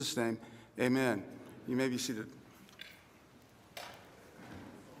Jesus' name, amen. You may be seated.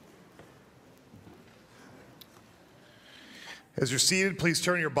 As you're seated, please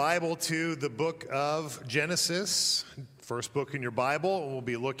turn your Bible to the book of Genesis, first book in your Bible, and we'll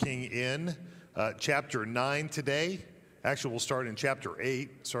be looking in chapter 9 today. Actually, we'll start in chapter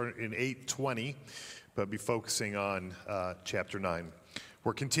 8, start in 8:20, but be focusing on chapter 9.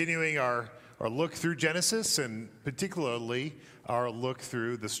 We're continuing our look through Genesis, and particularly our look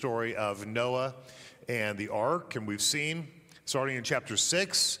through the story of Noah and the ark. And we've seen, starting in chapter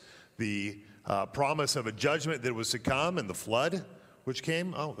 6, the promise of a judgment that was to come and the flood which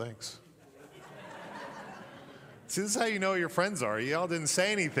came. Oh, thanks. See, this is how you know your friends are. You all didn't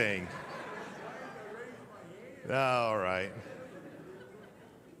say anything. All right.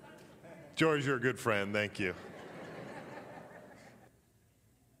 George, you're a good friend. Thank you.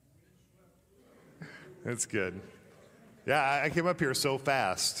 That's good. Yeah, I came up here so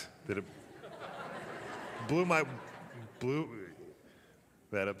fast that it blew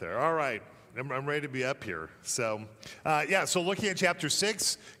that up there. All right. I'm ready to be up here. So looking at chapter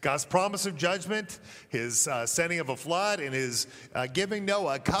 6, God's promise of judgment, his sending of a flood, and his giving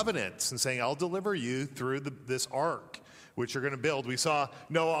Noah covenants and saying, I'll deliver you through this ark, which you're going to build. We saw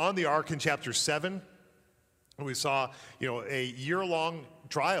Noah on the ark in chapter 7. And we saw, a year-long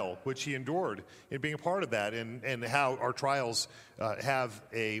trial, which he endured in being a part of that, and how our trials have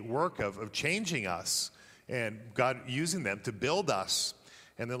a work of changing us and God using them to build us.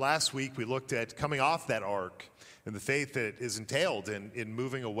 And then last week we looked at coming off that ark and the faith that is entailed in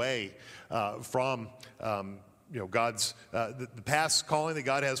moving away from God's the past calling that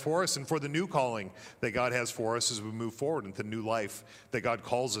God has for us, and for the new calling that God has for us as we move forward into the new life that God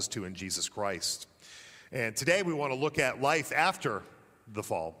calls us to in Jesus Christ. And today we want to look at life after the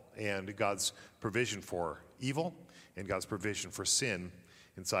fall and God's provision for evil and God's provision for sin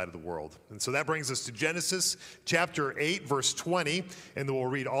inside of the world. And so that brings us to Genesis chapter 8, verse 20, and then we'll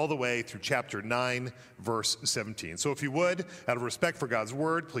read all the way through chapter 9, verse 17. So if you would, out of respect for God's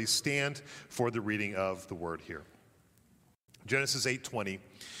word, please stand for the reading of the word here. Genesis 8:20.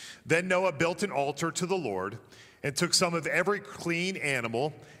 Then Noah built an altar to the Lord and took some of every clean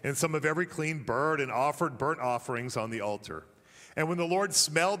animal and some of every clean bird and offered burnt offerings on the altar. And when the Lord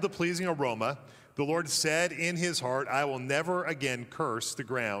smelled the pleasing aroma, the Lord said in his heart, I will never again curse the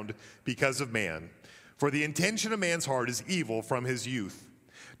ground because of man. For the intention of man's heart is evil from his youth.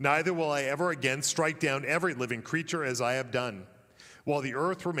 Neither will I ever again strike down every living creature as I have done. While the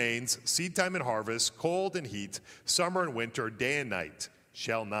earth remains, seed time and harvest, cold and heat, summer and winter, day and night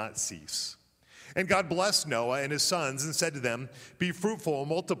shall not cease. And God blessed Noah and his sons and said to them, be fruitful and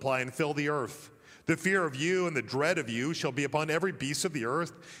multiply and fill the earth. The fear of you and the dread of you shall be upon every beast of the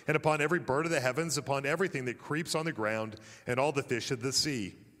earth and upon every bird of the heavens, upon everything that creeps on the ground and all the fish of the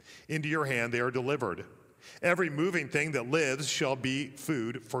sea. Into your hand they are delivered. Every moving thing that lives shall be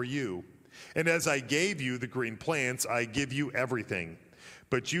food for you. And as I gave you the green plants, I give you everything.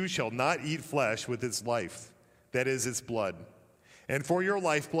 But you shall not eat flesh with its life, that is its blood. And for your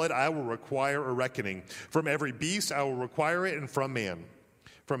lifeblood I will require a reckoning. From every beast I will require it, and from man.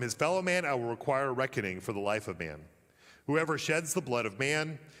 From his fellow man I will require a reckoning for the life of man. Whoever sheds the blood of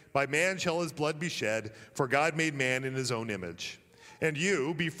man, by man shall his blood be shed, for God made man in his own image. And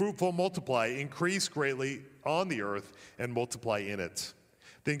you, be fruitful, multiply, increase greatly on the earth, and multiply in it.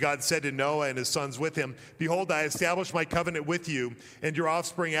 Then God said to Noah and his sons with him, behold, I establish my covenant with you and your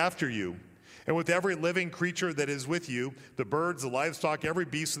offspring after you, and with every living creature that is with you, the birds, the livestock, every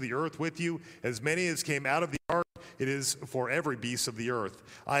beast of the earth with you, as many as came out of the ark, it is for every beast of the earth.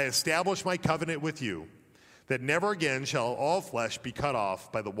 I establish my covenant with you, that never again shall all flesh be cut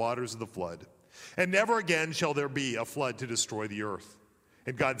off by the waters of the flood, and never again shall there be a flood to destroy the earth.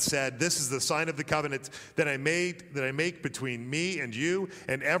 And God said, this is the sign of the covenant that I make between me and you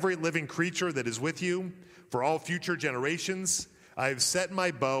and every living creature that is with you for all future generations. I have set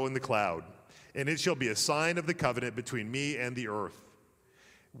my bow in the cloud, and it shall be a sign of the covenant between me and the earth.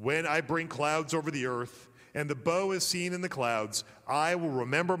 When I bring clouds over the earth, and the bow is seen in the clouds, I will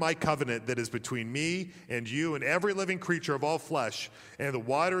remember my covenant that is between me and you and every living creature of all flesh, and the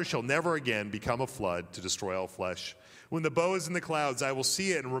waters shall never again become a flood to destroy all flesh. When the bow is in the clouds, I will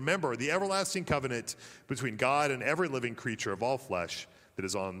see it and remember the everlasting covenant between God and every living creature of all flesh that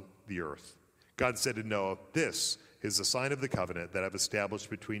is on the earth. God said to Noah, this is the sign of the covenant that I've established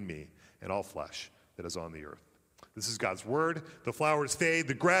between me and all flesh that is on the earth. This is God's word. The flowers fade,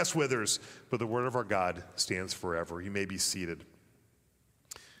 the grass withers, but the word of our God stands forever. You may be seated.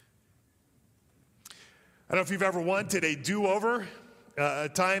 I don't know if you've ever wanted a do-over a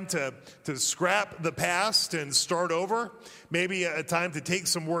time to scrap the past and start over, maybe a time to take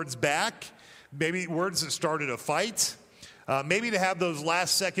some words back, maybe words that started a fight, maybe to have those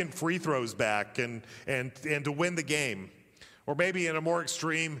last-second free throws back and to win the game. Or maybe in a more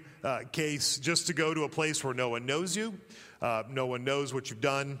extreme case, just to go to a place where no one knows you, no one knows what you've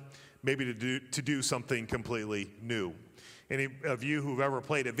done, maybe to do something completely new. Any of you who've ever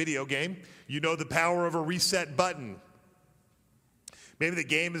played a video game, you know the power of a reset button. Maybe the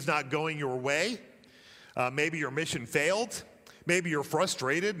game is not going your way. Maybe your mission failed. Maybe you're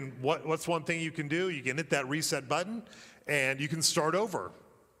frustrated, and what's one thing you can do? You can hit that reset button, and you can start over.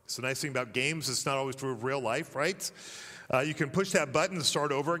 It's the nice thing about games, it's not always true of real life, right? You can push that button to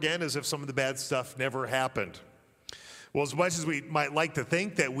start over again as if some of the bad stuff never happened. Well, as much as we might like to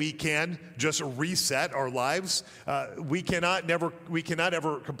think that we can just reset our lives, we cannot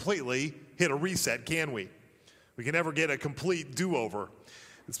ever completely hit a reset, can we? We can never get a complete do-over.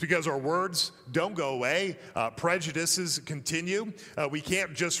 It's because our words don't go away. Prejudices continue. We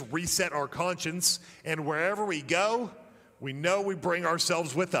can't just reset our conscience. And wherever we go, we know we bring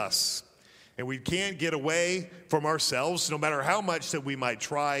ourselves with us. And we can't get away from ourselves, no matter how much that we might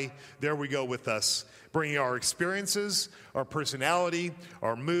try. There we go with us, bringing our experiences, our personality,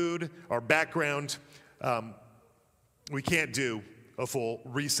 our mood, our background. We can't do a full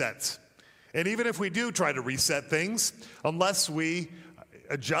reset. And even if we do try to reset things, unless we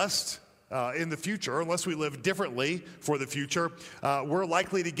adjust in the future, unless we live differently for the future, we're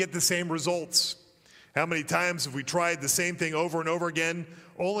likely to get the same results. How many times have we tried the same thing over and over again,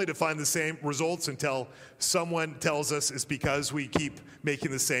 only to find the same results until someone tells us it's because we keep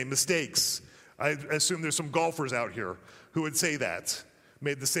making the same mistakes? I assume there's some golfers out here who would say that,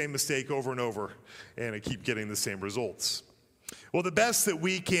 made the same mistake over and over, and I keep getting the same results. Well, the best that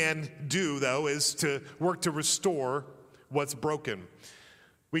we can do, though, is to work to restore what's broken.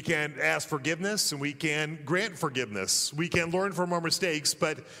 We can ask forgiveness, and we can grant forgiveness. We can learn from our mistakes,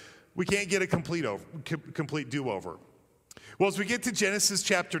 but we can't get a complete do-over. Well, as we get to Genesis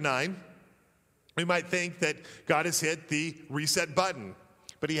chapter 9, we might think that God has hit the reset button,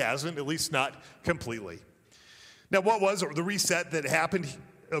 but he hasn't, at least not completely. Now, what was the reset that happened?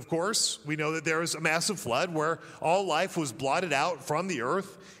 Of course, we know that there was a massive flood where all life was blotted out from the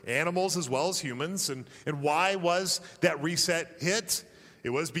earth, animals as well as humans. And why was that reset hit? It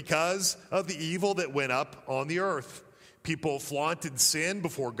was because of the evil that went up on the earth. People flaunted sin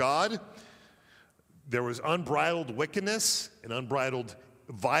before God. There was unbridled wickedness and unbridled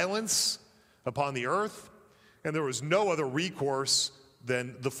violence upon the earth. And there was no other recourse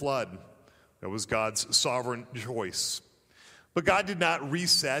than the flood. That was God's sovereign choice. But God did not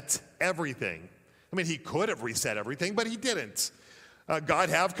reset everything. I mean, he could have reset everything, but he didn't. God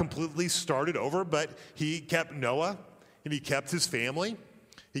have completely started over, but he kept Noah, and he kept his family.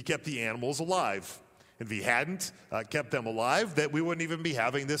 He kept the animals alive. And if he hadn't kept them alive, that we wouldn't even be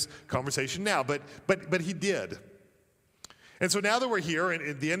having this conversation now. But he did. And so now that we're here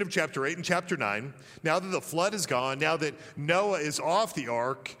in the end of chapter 8 and chapter 9, now that the flood is gone, now that Noah is off the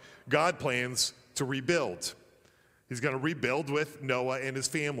ark, God plans to rebuild. He's going to rebuild with Noah and his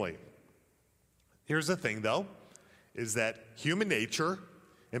family. Here's the thing, though, is that human nature,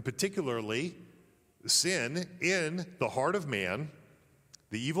 and particularly sin in the heart of man,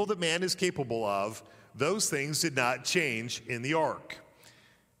 the evil that man is capable of, those things did not change in the ark.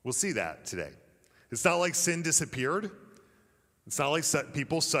 We'll see that today. It's not like sin disappeared. It's not like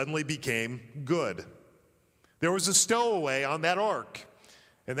people suddenly became good. There was a stowaway on that ark.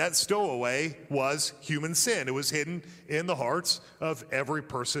 And that stowaway was human sin. It was hidden in the hearts of every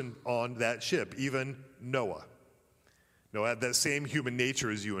person on that ship, even Noah. Noah had that same human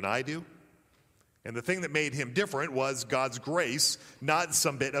nature as you and I do. And the thing that made him different was God's grace, not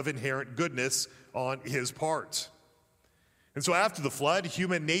some bit of inherent goodness on his part. And so after the flood,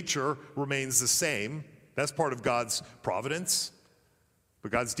 human nature remains the same. That's part of God's providence.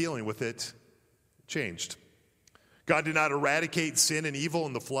 But God's dealing with it changed. God did not eradicate sin and evil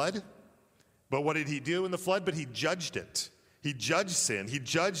in the flood. But what did he do in the flood? But he judged it. He judged sin. He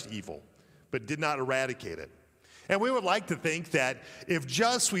judged evil, but did not eradicate it. And we would like to think that if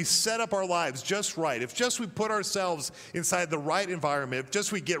just we set up our lives just right, if just we put ourselves inside the right environment, if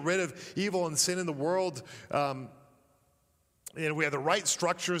just we get rid of evil and sin in the world, and we have the right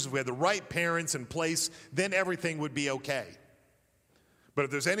structures, if we have the right parents in place, then everything would be okay. But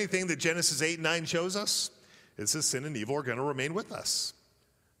if there's anything that Genesis 8 and 9 shows us, it's that sin and evil are going to remain with us.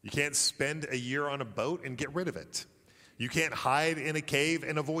 You can't spend a year on a boat and get rid of it. You can't hide in a cave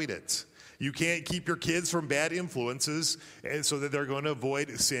and avoid it. You can't keep your kids from bad influences and so that they're going to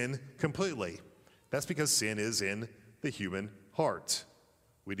avoid sin completely. That's because sin is in the human heart.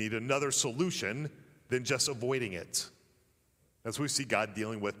 We need another solution than just avoiding it. That's what we see God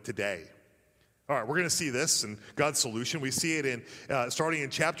dealing with today. All right, we're going to see this in God's solution. We see it in starting in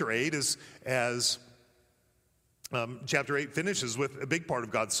chapter 8 as chapter 8 finishes with a big part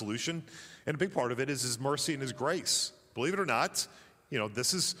of God's solution, and a big part of it is his mercy and his grace. Believe it or not,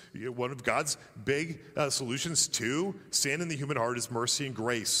 this is one of God's big solutions to sin in the human heart is mercy and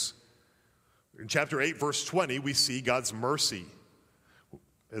grace. In chapter 8, verse 20, we see God's mercy.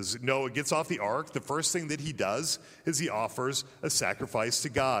 As Noah gets off the ark, the first thing that he does is he offers a sacrifice to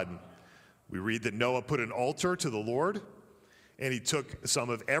God. We read that Noah put an altar to the Lord, and he took some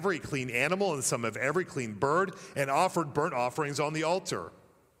of every clean animal and some of every clean bird and offered burnt offerings on the altar.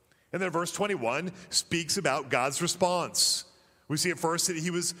 And then verse 21 speaks about God's response. We see at first that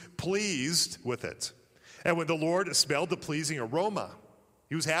he was pleased with it. And when the Lord smelled the pleasing aroma,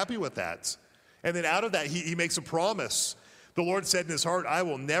 he was happy with that. And then out of that, he makes a promise. The Lord said in his heart, I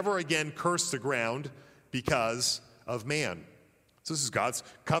will never again curse the ground because of man. So this is God's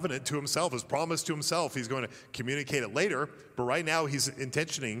covenant to himself, his promise to himself. He's going to communicate it later, but right now he's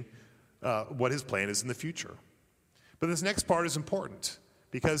intentioning what his plan is in the future. But this next part is important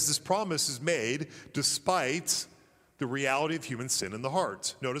because this promise is made despite the reality of human sin in the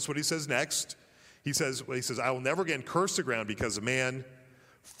heart. Notice what he says next. He says, I will never again curse the ground because of man,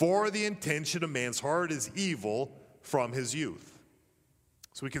 for the intention of man's heart is evil from his youth.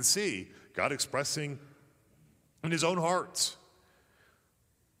 So we can see God expressing in his own heart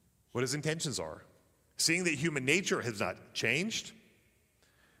what his intentions are. Seeing that human nature has not changed,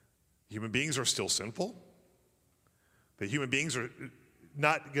 human beings are still sinful, that human beings are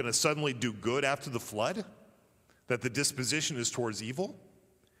not going to suddenly do good after the flood, that the disposition is towards evil,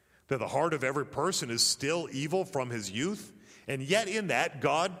 that the heart of every person is still evil from his youth, and yet in that,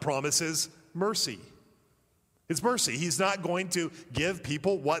 God promises mercy. It's mercy. He's not going to give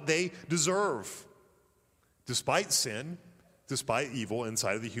people what they deserve, despite sin, despite evil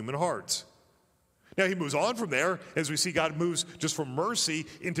inside of the human heart. Now he moves on from there as we see God moves just from mercy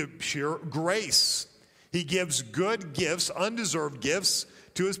into pure grace. He gives good gifts, undeserved gifts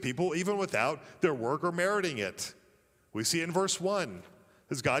to his people even without their work or meriting it. We see in verse 1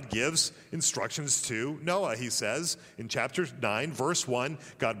 as God gives instructions to Noah. He says in chapter 9, verse 1,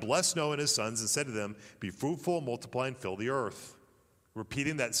 God blessed Noah and his sons and said to them, be fruitful, multiply, and fill the earth.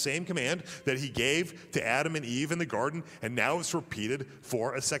 Repeating that same command that he gave to Adam and Eve in the garden, and now it's repeated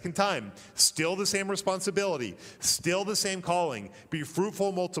for a second time. Still the same responsibility, still the same calling. Be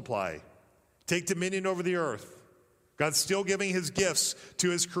fruitful, multiply. Take dominion over the earth. God's still giving his gifts to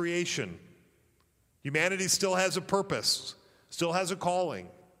his creation. Humanity still has a purpose, still has a calling.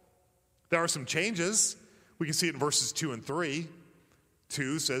 There are some changes. We can see it in verses 2 and 3.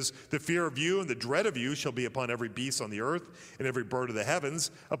 2 says, the fear of you and the dread of you shall be upon every beast on the earth and every bird of the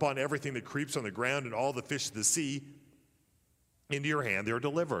heavens, upon everything that creeps on the ground and all the fish of the sea. Into your hand they are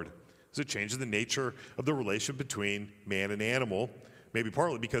delivered. It's a change in the nature of the relation between man and animal, maybe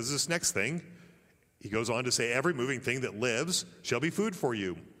partly because of this next thing. He goes on to say, every moving thing that lives shall be food for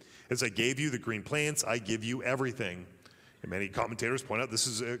you. As I gave you the green plants, I give you everything. And many commentators point out this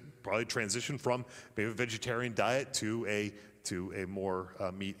is probably a transition from maybe a vegetarian diet to a more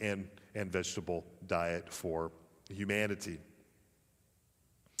meat and vegetable diet for humanity.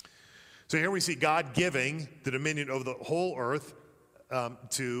 So here we see God giving the dominion over the whole earth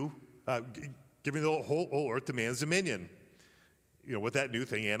giving the whole earth to man's dominion. With that new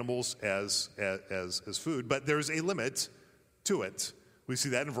thing, animals as food, but there's a limit to it. We see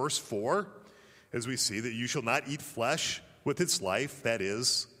that in verse 4, as we see that you shall not eat flesh with its life, that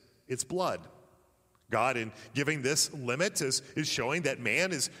is, its blood. God, in giving this limit, is showing that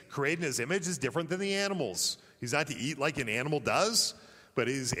man is created in his image is different than the animals. He's not to eat like an animal does, but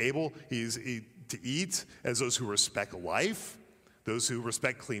he's to eat as those who respect life, those who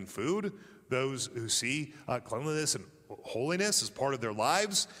respect clean food, those who see cleanliness and holiness as part of their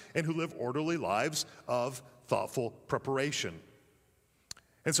lives, and who live orderly lives of thoughtful preparation.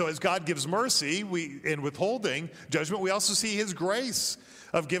 And so as God gives mercy in withholding judgment, we also see his grace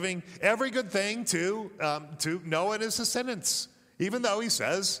of giving every good thing to Noah and his descendants, even though he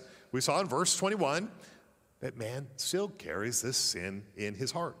says, we saw in verse 21, that man still carries this sin in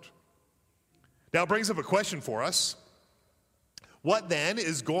his heart. Now it brings up a question for us. What then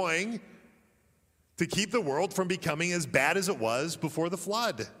is going to keep the world from becoming as bad as it was before the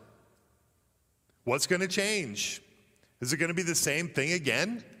flood? What's going to change? Is it going to be the same thing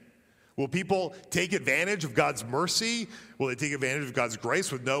again? Will people take advantage of God's mercy? Will they take advantage of God's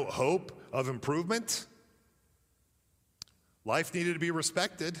grace with no hope of improvement? Life needed to be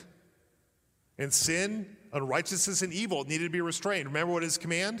respected, and sin unrighteousness and evil needed to be restrained. Remember what his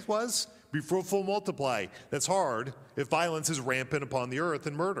command was? Be fruitful, multiply. That's hard if violence is rampant upon the earth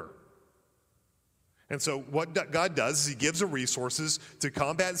and murder. And so what God does is he gives the resources to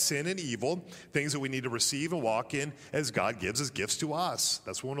combat sin and evil, things that we need to receive and walk in as God gives as gifts to us.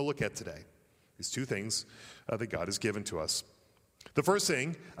 That's what we want to look at today. These two things that God has given to us. The first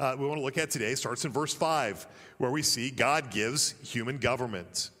thing we want to look at today starts in verse 5, where we see God gives human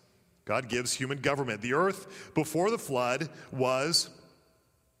government. God gives human government. The earth before the flood was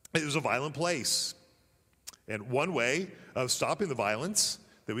a violent place. And one way of stopping the violence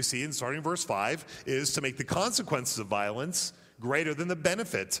that we see in starting in verse 5 is to make the consequences of violence greater than the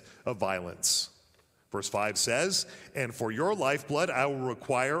benefit of violence. Verse 5 says, "And for your lifeblood I will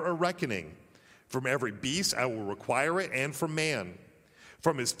require a reckoning. From every beast I will require it, and from man.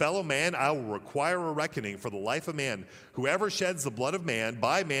 From his fellow man I will require a reckoning for the life of man. Whoever sheds the blood of man,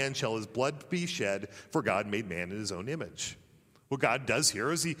 by man shall his blood be shed, for God made man in his own image." What God does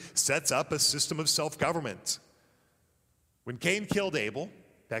here is he sets up a system of self-government. When Cain killed Abel,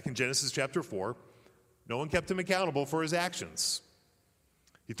 back in Genesis chapter 4, no one kept him accountable for his actions.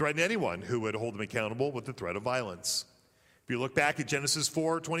 He threatened anyone who would hold him accountable with the threat of violence. If you look back at Genesis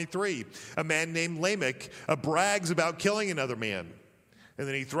 4:23, a man named Lamech brags about killing another man. And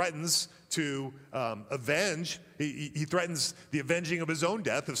then he threatens to avenge, he threatens the avenging of his own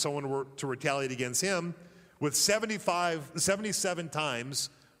death if someone were to retaliate against him with 77 times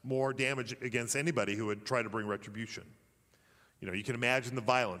more damage against anybody who would try to bring retribution. You can imagine the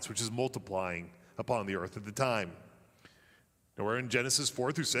violence which is multiplying upon the earth at the time. Nowhere in Genesis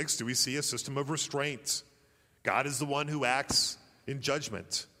 4-6 do we see a system of restraint. God is the one who acts in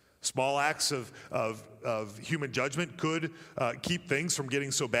judgment. Small acts of human judgment could keep things from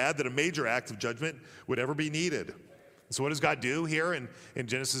getting so bad that a major act of judgment would ever be needed. So what does God do here in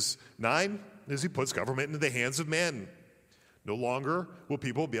Genesis 9? Is he puts government into the hands of men. No longer will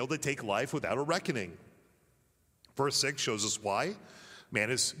people be able to take life without a reckoning. Verse 6 shows us why.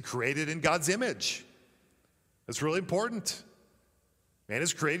 Man is created in God's image. That's really important. Man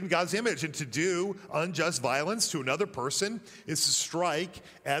is created in God's image, and to do unjust violence to another person is to strike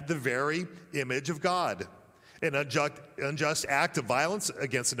at the very image of God. An unjust act of violence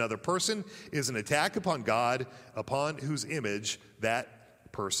against another person is an attack upon God, upon whose image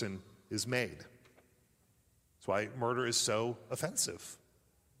that person is made. That's why murder is so offensive.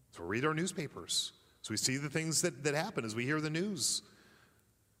 So we read our newspapers. So we see the things that happen as we hear the news.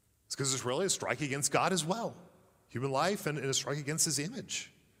 It's because it's really a strike against God as well. Human life and a strike against his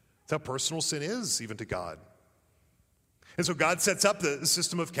image. That's how personal sin is, even to God. And so God sets up the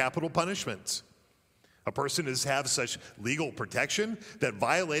system of capital punishment. A person is have such legal protection that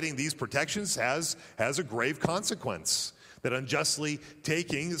violating these protections has a grave consequence. That unjustly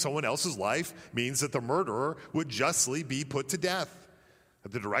taking someone else's life means that the murderer would justly be put to death.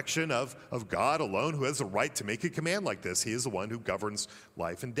 At the direction of God alone, who has the right to make a command like this. He is the one who governs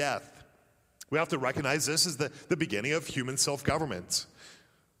life and death. We have to recognize this as the beginning of human self-government.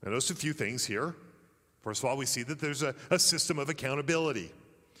 Now, notice a few things here. First of all, we see that there's a system of accountability.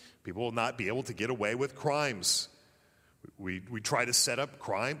 People will not be able to get away with crimes. We try to set up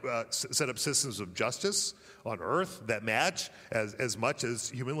systems of justice on earth that match as much as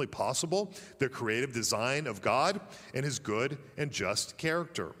humanly possible the creative design of God and his good and just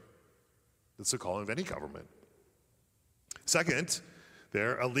character. That's the calling of any government. Second,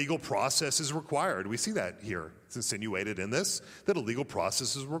 a legal process is required. We see that here. It's insinuated in this that a legal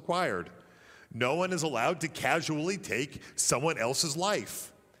process is required. No one is allowed to casually take someone else's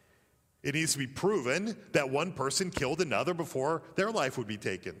life. It needs to be proven that one person killed another before their life would be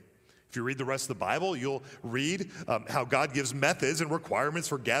taken. If you read the rest of the Bible, you'll read how God gives methods and requirements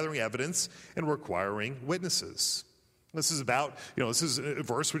for gathering evidence and requiring witnesses. This is this is a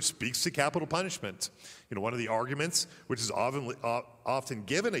verse which speaks to capital punishment. One of the arguments which is often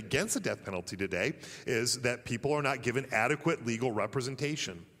given against the death penalty today is that people are not given adequate legal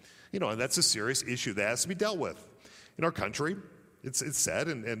representation. And that's a serious issue that has to be dealt with. In our country, it's said,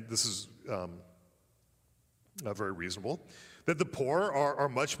 and this is not very reasonable, that the poor are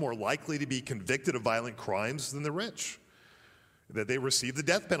much more likely to be convicted of violent crimes than the rich. That they receive the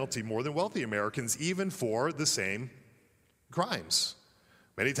death penalty more than wealthy Americans, even for the same crimes.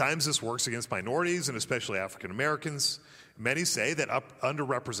 Many times this works against minorities and especially African Americans. Many say that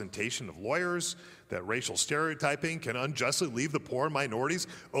underrepresentation of lawyers, that racial stereotyping can unjustly leave the poor and minorities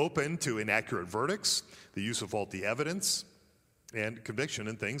open to inaccurate verdicts, the use of faulty evidence, and conviction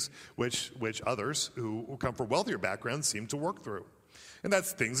in things which others who come from wealthier backgrounds seem to work through. And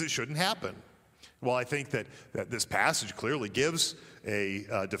that's things that shouldn't happen. Well, I think that this passage clearly gives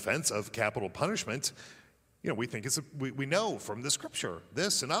a defense of capital punishment. We think we know from the scripture,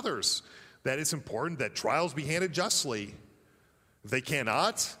 this and others, that it's important that trials be handled justly. If they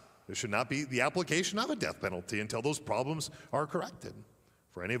cannot, there should not be the application of a death penalty until those problems are corrected.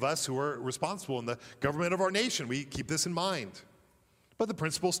 For any of us who are responsible in the government of our nation, we keep this in mind. But the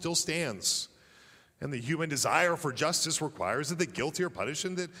principle still stands. And the human desire for justice requires that the guilty are punished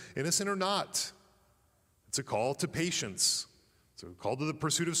and the innocent are not. It's a call to patience. It's a call to the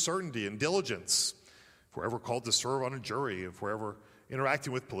pursuit of certainty and diligence. If we're ever called to serve on a jury, if we're ever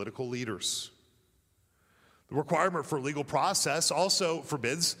interacting with political leaders. The requirement for legal process also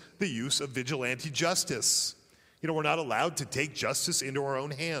forbids the use of vigilante justice. We're not allowed to take justice into our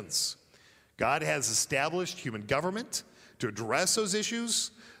own hands. God has established human government to address those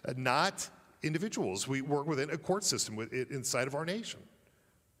issues, not individuals. We work within a court system inside of our nation.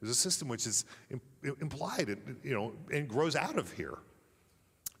 There's a system which is implied, and grows out of here.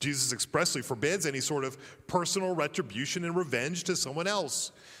 Jesus expressly forbids any sort of personal retribution and revenge to someone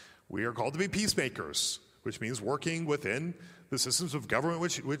else. We are called to be peacemakers, which means working within the systems of government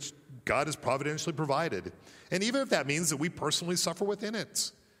which God has providentially provided. And even if that means that we personally suffer within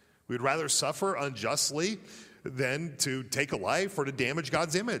it, we'd rather suffer unjustly than to take a life or to damage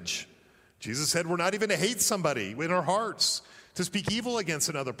God's image. Jesus said we're not even to hate somebody in our hearts, to speak evil against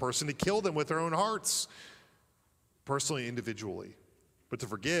another person, to kill them with our own hearts, personally, individually, but to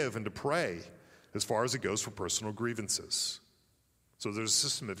forgive and to pray as far as it goes for personal grievances. So there's a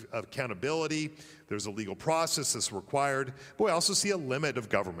system of accountability, there's a legal process that's required, but we also see a limit of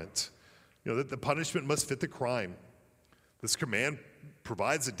government, that the punishment must fit the crime. This command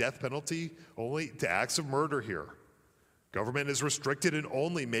provides a death penalty only to acts of murder here. Government is restricted in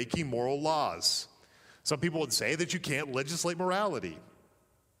only making moral laws. Some people would say that you can't legislate morality.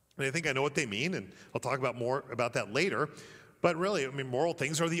 And I think I know what they mean, and I'll talk about more about that later. But really, moral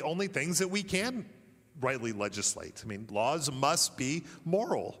things are the only things that we can rightly legislate. Laws must be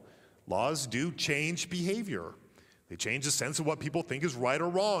moral. Laws do change behavior. They change the sense of what people think is right or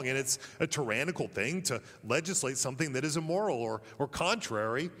wrong, and it's a tyrannical thing to legislate something that is immoral or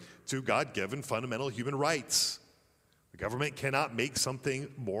contrary to God-given fundamental human rights. The government cannot make something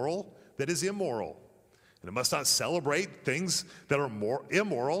moral that is immoral, and it must not celebrate things that are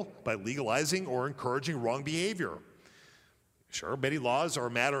immoral by legalizing or encouraging wrong behavior. Sure, many laws are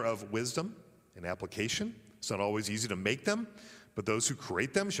a matter of wisdom and application. It's not always easy to make them, but those who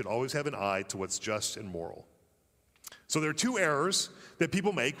create them should always have an eye to what's just and moral. So there are two errors that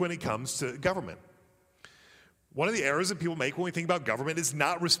people make when it comes to government. One of the errors that people make when we think about government is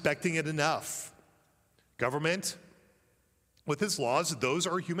not respecting it enough. Government, with its laws, those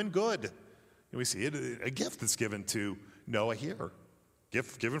are human good. And we see it, a gift that's given to Noah here,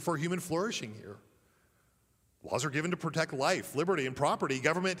 gift given for human flourishing here. Laws are given to protect life, liberty, and property.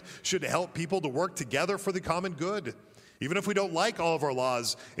 Government should help people to work together for the common good. Even if we don't like all of our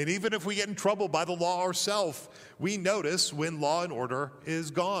laws, and even if we get in trouble by the law ourselves, we notice when law and order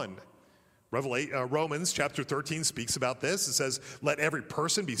is gone. Romans chapter 13 speaks about this. It says, "Let every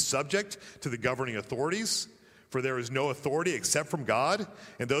person be subject to the governing authorities, for there is no authority except from God,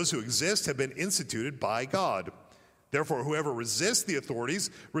 and those who exist have been instituted by God. Therefore, whoever resists the authorities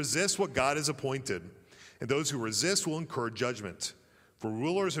resists what God has appointed, and those who resist will incur judgment. For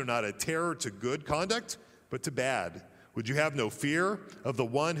rulers are not a terror to good conduct, but to bad. Would you have no fear of the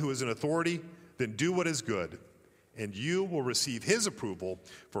one who is in authority? Then do what is good, and you will receive his approval,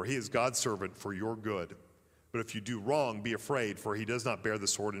 for he is God's servant for your good. But if you do wrong, be afraid, for he does not bear the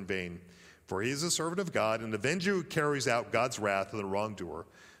sword in vain. For he is a servant of God, an avenger who carries out God's wrath on the wrongdoer.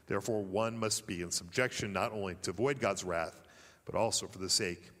 Therefore, one must be in subjection not only to avoid God's wrath, but also for the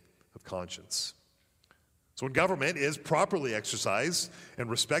sake of conscience." So when government is properly exercised and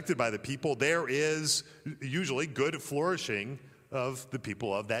respected by the people, there is usually good flourishing of the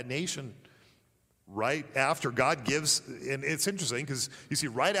people of that nation. Right after God gives, and it's interesting because you see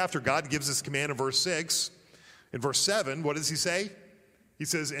right after God gives this command in verse 6, in verse 7, what does he say? He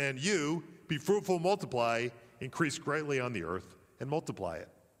says, "And you be fruitful, multiply, increase greatly on the earth, and multiply it."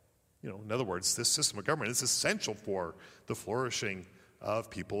 In other words, this system of government is essential for the flourishing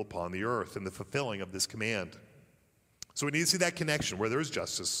of people upon the earth and the fulfilling of this command. So we need to see that connection. Where there is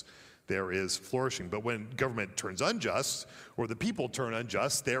justice, there is flourishing. But when government turns unjust, or the people turn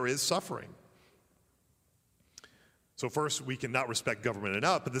unjust, there is suffering. So first, we cannot respect government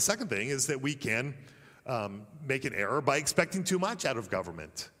enough. But the second thing is that we can make an error by expecting too much out of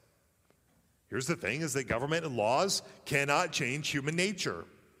government. Here's the thing, is that government and laws cannot change human nature.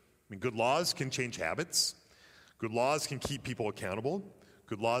 Good laws can change habits. Good laws can keep people accountable.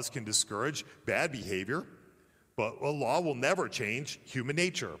 Good laws can discourage bad behavior. But a law will never change human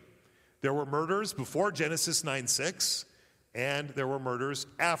nature. There were murders before Genesis 9:6, and there were murders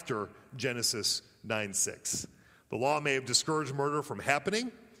after Genesis 9:6. The law may have discouraged murder from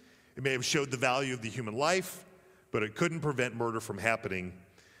happening. It may have showed the value of the human life, but it couldn't prevent murder from happening,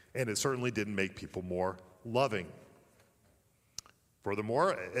 and it certainly didn't make people more loving.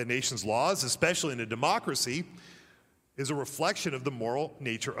 Furthermore, a nation's laws, especially in a democracy, is a reflection of the moral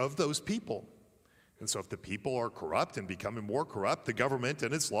nature of those people. And so if the people are corrupt and becoming more corrupt, the government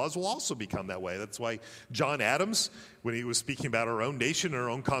and its laws will also become that way. That's why John Adams, when he was speaking about our own nation and our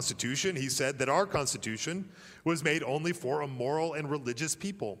own constitution, he said that our constitution was made only for a moral and religious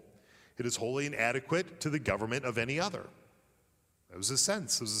people. It is wholly inadequate to the government of any other. That was the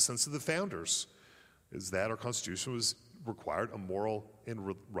sense. It was the sense of the founders, is that our constitution was required a moral and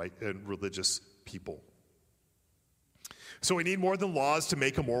religious people. So we need more than laws to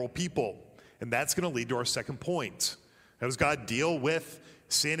make a moral people. And that's going to lead to our second point. How does God deal with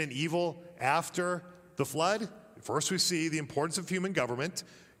sin and evil after the flood? First, we see the importance of human government.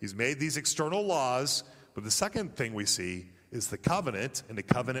 He's made these external laws. But the second thing we see is the covenant, and the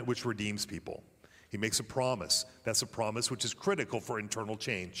covenant which redeems people. He makes a promise. That's a promise which is critical for internal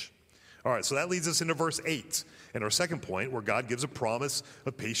change. All right, so that leads us into verse 8, and our second point, where God gives a promise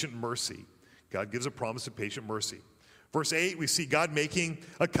of patient mercy. God gives a promise of patient mercy. Verse 8, we see God making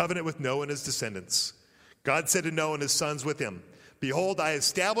a covenant with Noah and his descendants. God said to Noah and his sons with him, "Behold, I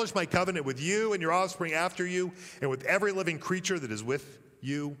establish my covenant with you and your offspring after you, and with every living creature that is with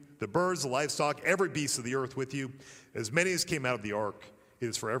you, the birds, the livestock, every beast of the earth with you, as many as came out of the ark, it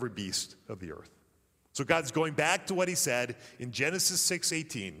is for every beast of the earth." So God's going back to what he said in Genesis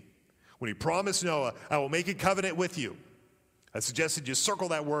 6:18, when he promised Noah, "I will make a covenant with you." I suggested you circle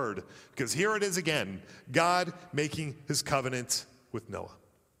that word, because here it is again, God making his covenant with Noah.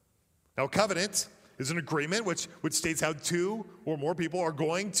 Now, a covenant is an agreement which states how two or more people are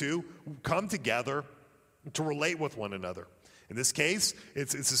going to come together to relate with one another. In this case,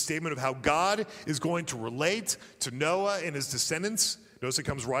 it's a statement of how God is going to relate to Noah and his descendants. Notice it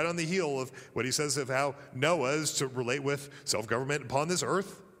comes right on the heel of what he says of how Noah is to relate with self-government upon this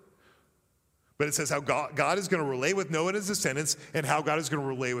earth. But it says how God is going to relate with Noah and his descendants, and how God is going to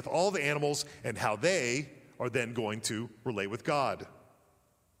relate with all the animals, and how they are then going to relate with God.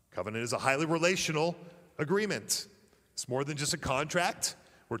 Covenant is a highly relational agreement. It's more than just a contract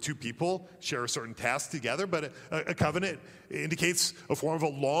where two people share a certain task together, but a covenant indicates a form of a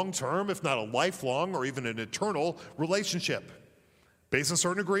long-term, if not a lifelong or even an eternal relationship based on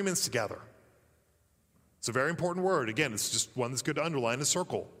certain agreements together. It's a very important word. Again, it's just one that's good to underline and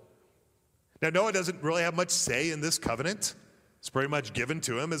circle. Now, Noah doesn't really have much say in this covenant. It's pretty much given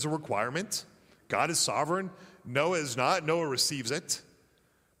to him as a requirement. God is sovereign. Noah is not. Noah receives it.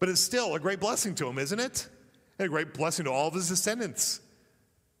 But it's still a great blessing to him, isn't it? And a great blessing to all of his descendants.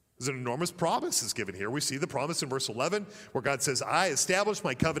 There's an enormous promise is given here. We see the promise in verse 11 where God says, "I establish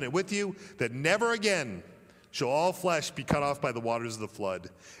my covenant with you that never again shall all flesh be cut off by the waters of the flood,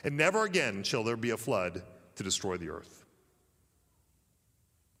 and never again shall there be a flood to destroy the earth."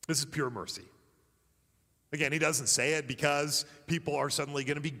 This is pure mercy. Again, he doesn't say it because people are suddenly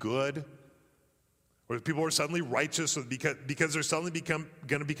going to be good, or people are suddenly righteous, or because they're suddenly going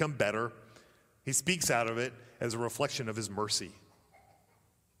to become better. He speaks out of it as a reflection of his mercy.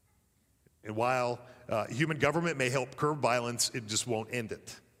 And while human government may help curb violence, it just won't end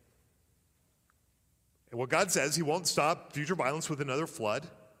it. And what God says, he won't stop future violence with another flood.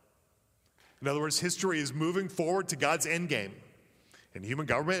 In other words, history is moving forward to God's end game. In human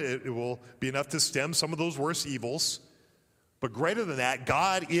government, it will be enough to stem some of those worst evils. But greater than that,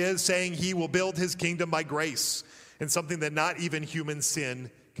 God is saying he will build his kingdom by grace, and something that not even human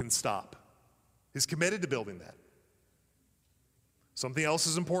sin can stop. He's committed to building that. Something else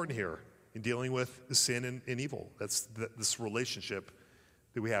is important here in dealing with sin and evil. That's this relationship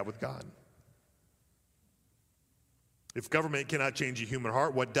that we have with God. If government cannot change a human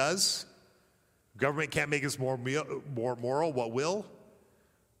heart, what does? If government can't make us more moral, what will?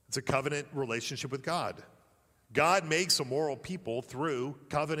 It's a covenant relationship with God. God makes a moral people through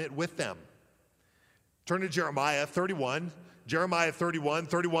covenant with them. Turn to Jeremiah 31. Jeremiah 31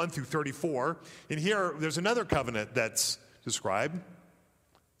 through 34. And here, there's another covenant that's described.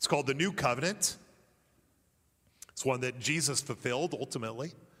 It's called the New Covenant. It's one that Jesus fulfilled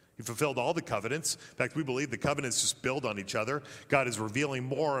ultimately. He fulfilled all the covenants. In fact, we believe the covenants just build on each other. God is revealing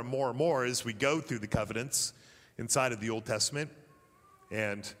more and more and more as we go through the covenants inside of the Old Testament.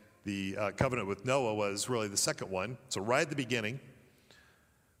 And the covenant with Noah was really the second one. So right at the beginning,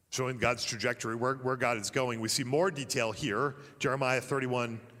 showing God's trajectory, where God is going. We see more detail here, Jeremiah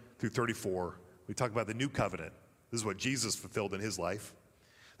 31 through 34. We talk about the new covenant. This is what Jesus fulfilled in his life.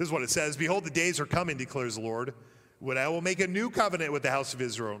 This is what it says. Behold, the days are coming, declares the Lord, when I will make a new covenant with the house of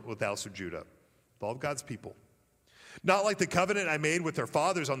Israel and with the house of Judah, with all of God's people. Not like the covenant I made with their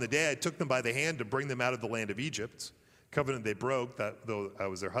fathers on the day I took them by the hand to bring them out of the land of Egypt, covenant they broke, that though I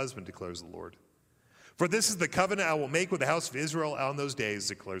was their husband, declares the Lord. For this is the covenant I will make with the house of Israel on those days,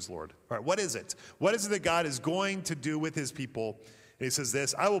 declares the Lord. All right, what is it? What is it that God is going to do with his people? And he says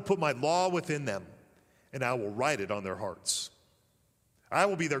this, I will put my law within them, and I will write it on their hearts. I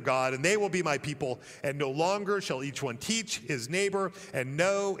will be their God, and they will be my people, and no longer shall each one teach his neighbor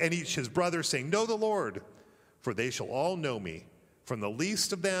and each his brother, saying, Know the Lord, for they shall all know me, from the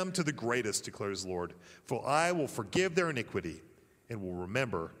least of them to the greatest, declares the Lord. For I will forgive their iniquity and will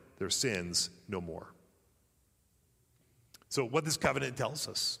remember their sins no more. So what this covenant tells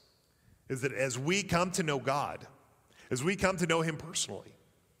us is that as we come to know God, as we come to know him personally,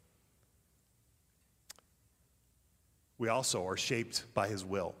 we also are shaped by his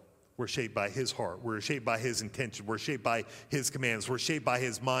will. We're shaped by his heart. We're shaped by his intention. We're shaped by his commands. We're shaped by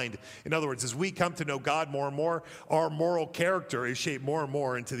his mind. In other words, as we come to know God more and more, our moral character is shaped more and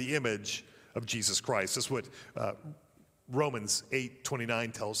more into the image of Jesus Christ. That's what Romans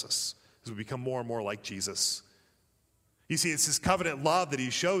 8:29 tells us, as we become more and more like Jesus. You see, it's this covenant love that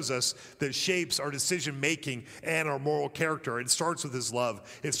he shows us that shapes our decision-making and our moral character. It starts with his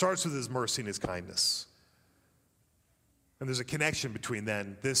love. It starts with his mercy and his kindness. And there's a connection between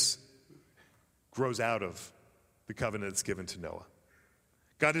then. This grows out of the covenant that's given to Noah.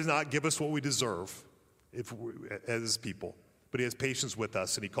 God does not give us what we deserve as his people, but he has patience with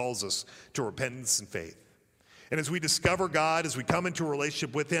us, and he calls us to repentance and faith. And as we discover God, as we come into a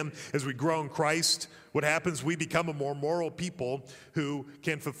relationship with him, as we grow in Christ, what happens? We become a more moral people who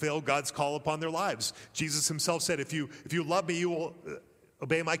can fulfill God's call upon their lives. Jesus himself said, if you love me, you will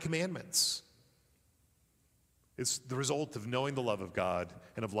obey my commandments. It's the result of knowing the love of God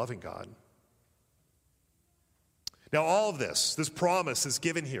and of loving God. Now, all of this promise is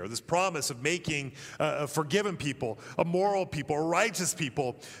given here, this promise of making a forgiven people, a moral people, a righteous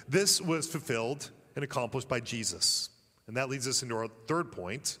people, this was fulfilled and accomplished by Jesus. And that leads us into our third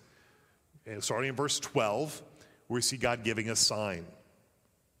point, and starting in verse 12, where we see God giving a sign.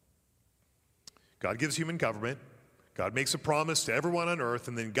 God gives human government. God makes a promise to everyone on earth,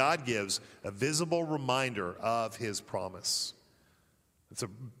 and then God gives a visible reminder of his promise. It's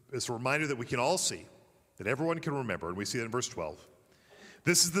a reminder that we can all see, that everyone can remember, and we see that in verse 12.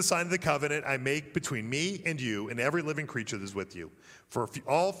 This is the sign of the covenant I make between me and you and every living creature that is with you. For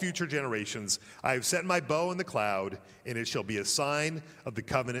all future generations, I have set my bow in the cloud, and it shall be a sign of the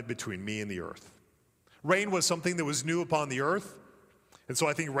covenant between me and the earth. Rain was something that was new upon the earth, and so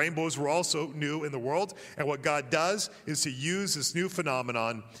I think rainbows were also new in the world. And what God does is to use this new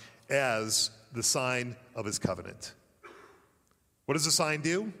phenomenon as the sign of his covenant. What does a sign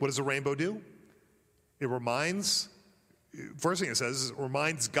do? What does a rainbow do? It reminds, first thing it says is it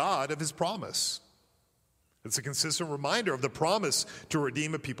reminds God of his promise. It's a consistent reminder of the promise to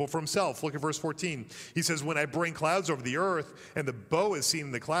redeem a people for himself. Look at verse 14. He says, when I bring clouds over the earth and the bow is seen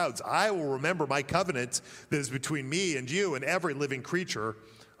in the clouds, I will remember my covenant that is between me and you and every living creature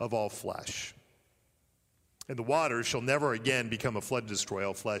of all flesh. And the waters shall never again become a flood to destroy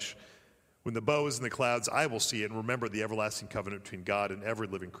all flesh. When the bow is in the clouds, I will see it and remember the everlasting covenant between God and every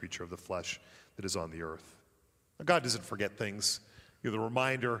living creature of the flesh that is on the earth. Now, God doesn't forget things. The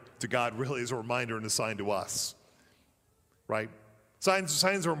reminder to God really is a reminder and a sign to us, right?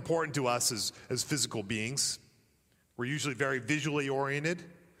 Signs are important to us as physical beings. We're usually very visually oriented.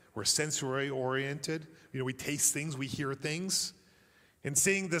 We're sensory oriented. We taste things, we hear things. And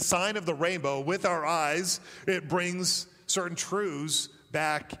seeing the sign of the rainbow with our eyes, it brings certain truths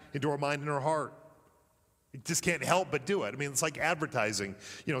back into our mind and our heart. You just can't help but do it. It's like advertising.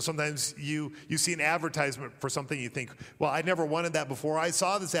 Sometimes you see an advertisement for something, you think, well, I never wanted that before I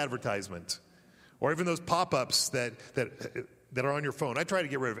saw this advertisement. Or even those pop-ups that are on your phone. I try to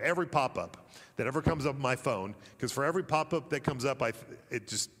get rid of every pop-up that ever comes up on my phone, because for every pop-up that comes up, it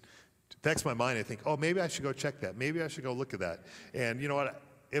just affects my mind. I think, oh, maybe I should go check that. Maybe I should go look at that. And you know what?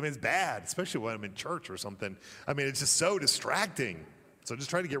 It's bad, especially when I'm in church or something. It's just so distracting. So just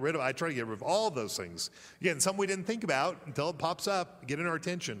I try to get rid of all of those things. Again, something we didn't think about until it pops up, get in our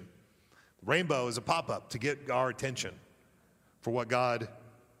attention. The rainbow is a pop-up to get our attention for what God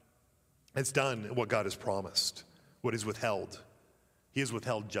has done and what God has promised, what is withheld. He has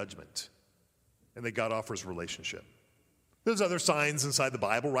withheld judgment, and that God offers relationship. There's other signs inside the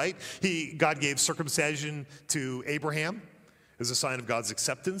Bible, right? God gave circumcision to Abraham as a sign of God's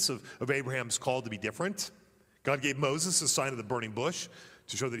acceptance of Abraham's call to be different. God gave Moses a sign of the burning bush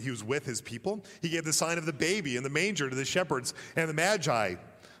to show that he was with his people. He gave the sign of the baby in the manger to the shepherds and the magi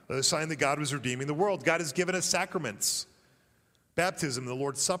a sign that God was redeeming the world. God has given us sacraments, baptism, the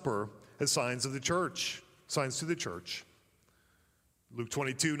Lord's Supper, as signs of the church, signs to the church. Luke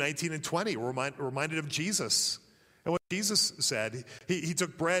 22, 19 and 20, we're reminded of Jesus. And what Jesus said, he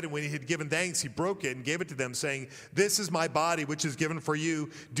took bread, and when he had given thanks, he broke it and gave it to them, saying, "This is my body, which is given for you.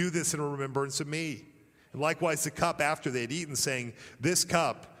 Do this in remembrance of me." And likewise the cup after they had eaten, saying, "This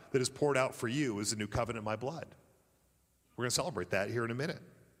cup that is poured out for you is the new covenant in my blood." We're going to celebrate that here in a minute.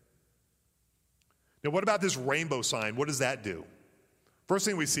 Now, what about this rainbow sign? What does that do? First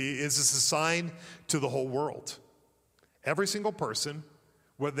thing we see is it's a sign to the whole world. Every single person,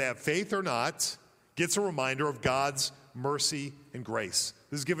 whether they have faith or not, gets a reminder of God's mercy and grace.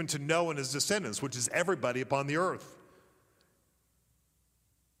 This is given to Noah and his descendants, which is everybody upon the earth.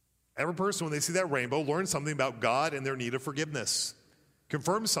 Every person, when they see that rainbow, learns something about God and their need of forgiveness.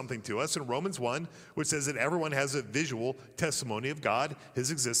 Confirms something to us in Romans 1, which says that everyone has a visual testimony of God,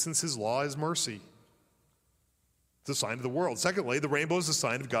 his existence, his law, his mercy. It's a sign of the world. Secondly, the rainbow is a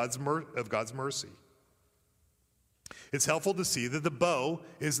sign of God's mercy. It's helpful to see that the bow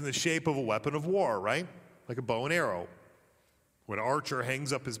is in the shape of a weapon of war, right? Like a bow and arrow. When an archer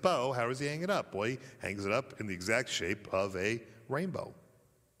hangs up his bow, how does he hang it up? Well, he hangs it up in the exact shape of a rainbow.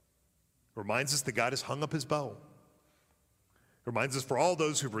 It reminds us that God has hung up his bow. It reminds us for all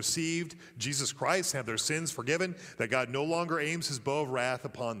those who've received Jesus Christ and have their sins forgiven, that God no longer aims his bow of wrath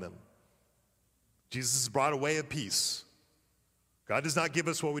upon them. Jesus has brought a way of peace. God does not give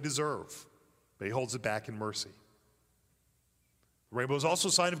us what we deserve, but he holds it back in mercy. The rainbow is also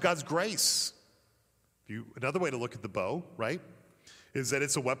a sign of God's grace. Another way to look at the bow, right, is that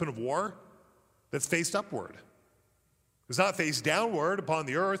it's a weapon of war that's faced upward. It's not faced downward upon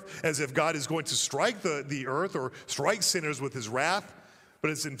the earth as if God is going to strike the earth or strike sinners with his wrath,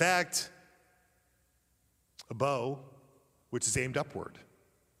 but it's in fact a bow which is aimed upward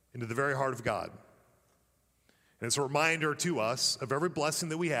into the very heart of God. And it's a reminder to us of every blessing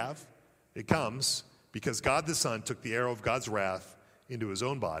that we have. It comes because God the Son took the arrow of God's wrath into his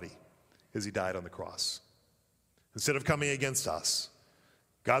own body as he died on the cross. Instead of coming against us,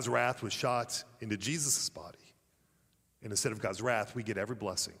 God's wrath was shot into Jesus' body. And instead of God's wrath, we get every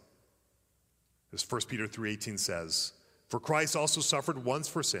blessing. As 1 Peter 3:18 says, "For Christ also suffered once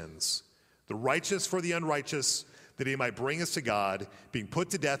for sins, the righteous for the unrighteous, that he might bring us to God, being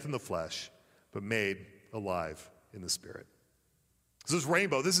put to death in the flesh, but made alive in the Spirit." So this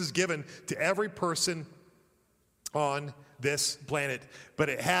rainbow, this is given to every person on this planet, but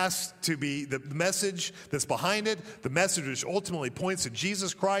it has to be the message that's behind it, the message which ultimately points to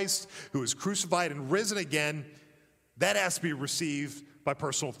Jesus Christ, who is crucified and risen again. That has to be received by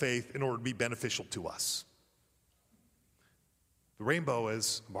personal faith in order to be beneficial to us. The rainbow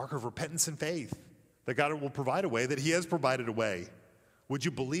is a marker of repentance and faith, that God will provide a way, that he has provided a way. Would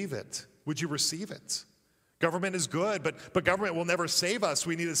you believe it? Would you receive it? Government is good, but government will never save us.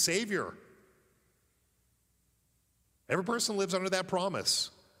 We need a Savior. Every person lives under that promise.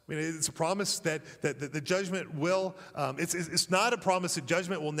 I mean, it's a promise that the judgment will, it's not a promise that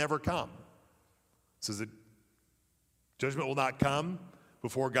judgment will never come. It says that judgment will not come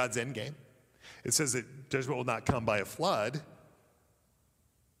before God's end game. It says that judgment will not come by a flood,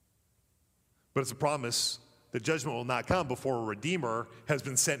 but it's a promise that judgment will not come before a Redeemer has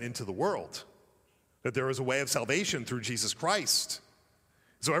been sent into the world, that there is a way of salvation through Jesus Christ.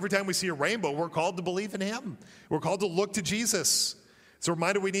 So every time we see a rainbow, we're called to believe in him. We're called to look to Jesus. It's a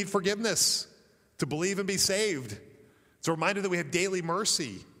reminder we need forgiveness, to believe and be saved. It's a reminder that we have daily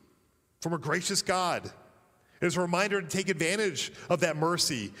mercy from a gracious God. It's a reminder to take advantage of that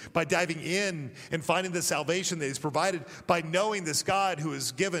mercy by diving in and finding the salvation that he's provided, by knowing this God who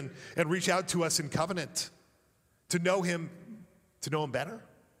has given and reached out to us in covenant, to know him better,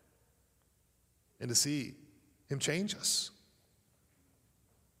 and to see him change us.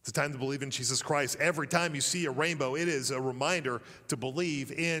 It's a time to believe in Jesus Christ. Every time you see a rainbow, it is a reminder to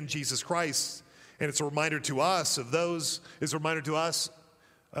believe in Jesus Christ. And it's a reminder to us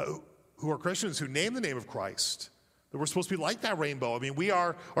who are Christians, who name the name of Christ, that we're supposed to be like that rainbow. I mean, we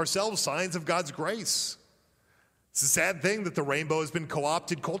are ourselves signs of God's grace. It's a sad thing that the rainbow has been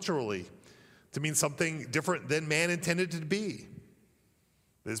co-opted culturally to mean something different than man intended it to be.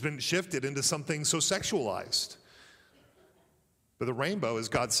 It has been shifted into something so sexualized. But the rainbow is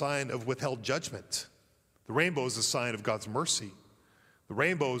God's sign of withheld judgment. The rainbow is a sign of God's mercy. The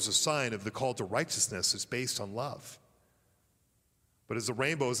rainbow is a sign of the call to righteousness that's based on love. But as the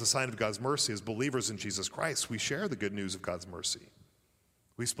rainbow is a sign of God's mercy, as believers in Jesus Christ, we share the good news of God's mercy.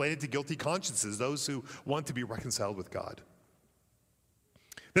 We explain it to guilty consciences, those who want to be reconciled with God.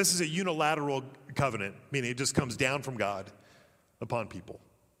 This is a unilateral covenant, meaning it just comes down from God upon people.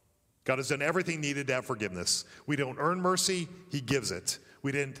 God has done everything needed to have forgiveness. We don't earn mercy, he gives it.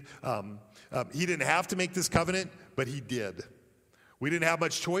 He didn't have to make this covenant, but he did. We didn't have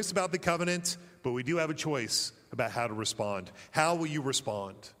much choice about the covenant, but we do have a choice about how to respond. How will you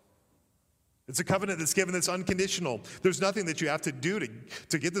respond? It's a covenant that's given that's unconditional. There's nothing that you have to do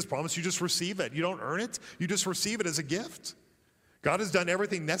to get this promise. You just receive it. You don't earn it. You just receive it as a gift. God has done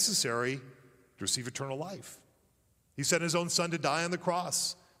everything necessary to receive eternal life. He sent his own son to die on the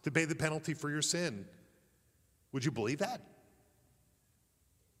cross to pay the penalty for your sin. Would you believe that?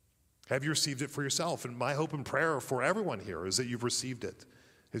 Have you received it for yourself? And my hope and prayer for everyone here is that you've received it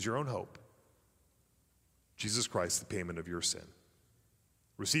as your own hope. Jesus Christ, the payment of your sin.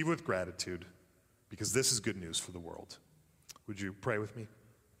 Receive with gratitude, because this is good news for the world. Would you pray with me?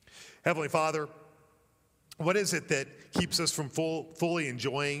 Heavenly Father, what is it that keeps us from fully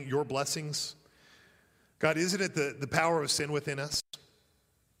enjoying your blessings? God, isn't it the power of sin within us?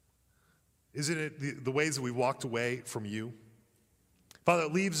 Isn't it the ways that we walked away from you? Father,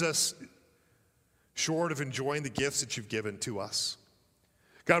 it leaves us short of enjoying the gifts that you've given to us.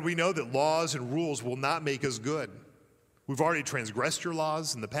 God, we know that laws and rules will not make us good. We've already transgressed your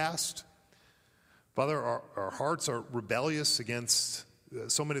laws in the past. Father, our hearts are rebellious against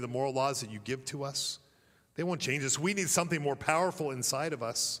so many of the moral laws that you give to us. They won't change us. We need something more powerful inside of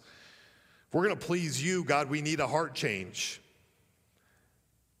us. If we're going to please you, God, we need a heart change.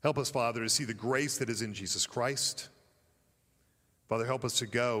 Help us, Father, to see the grace that is in Jesus Christ. Father, help us to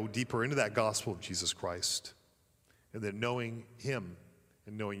go deeper into that gospel of Jesus Christ, and that knowing him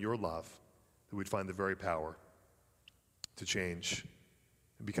and knowing your love, that we'd find the very power to change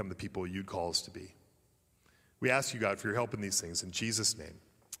and become the people you'd call us to be. We ask you, God, for your help in these things. In Jesus' name,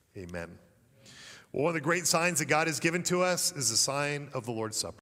 amen. Well, one of the great signs that God has given to us is the sign of the Lord's Supper.